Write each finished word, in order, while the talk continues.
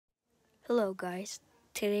Hello guys,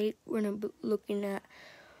 today we're going to be looking at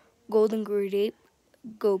Golden Great Ape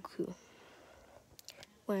Goku.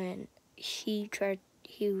 When he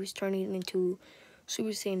was turning into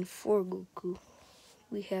Super Saiyan 4 Goku.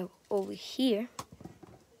 We have over here,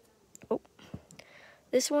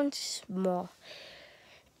 this one's small.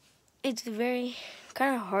 It's very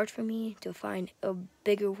kind of hard for me to find a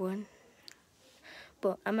bigger one.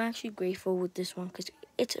 But I'm actually grateful with this one because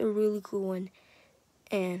it's a really cool one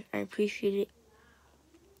and I appreciate it.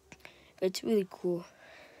 It's really cool.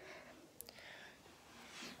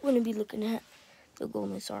 We're going to be looking at the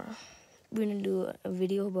Golden Star. We're going to do a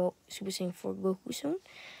video about Super Saiyan 4 Goku soon.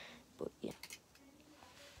 But yeah.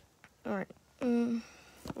 Alright.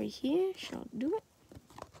 Right here. Shall I do it?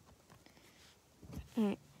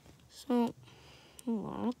 Alright. So, hold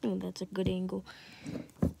on. I don't think that's a good angle.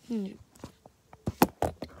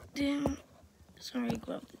 Damn. Sorry, I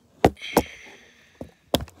grabbed it.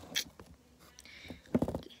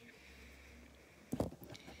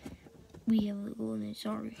 We have the Golden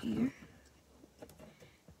Star here.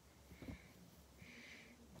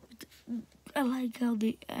 I like how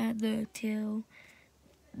they add the tail.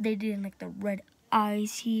 They did like the red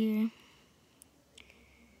eyes here.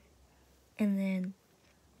 And then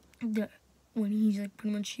when he's like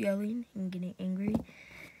pretty much yelling and getting angry.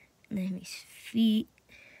 And then his feet.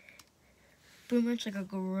 Pretty much like a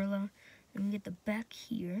gorilla. And we get the back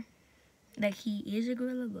here. Like he is a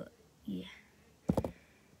gorilla, but yeah.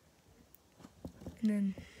 And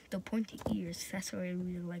then the pointy ears, that's what I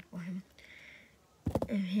really like for him.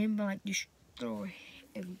 And him like destroy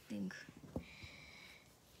everything.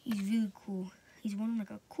 He's really cool. He's one of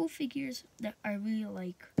like a cool figures that I really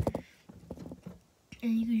like.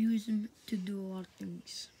 And you can use him to do a lot of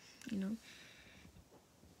things, you know.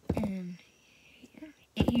 And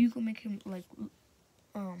yeah, you can make him like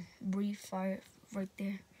breathe fire right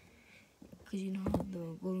there, because you know how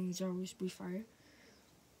the Golden Zarus breathe fire.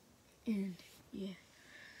 And yeah.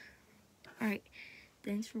 Alright,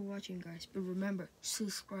 thanks for watching guys, but remember,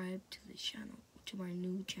 subscribe to the channel, to my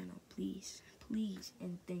new channel, please,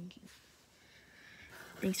 and thank you.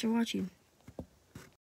 Thanks for watching.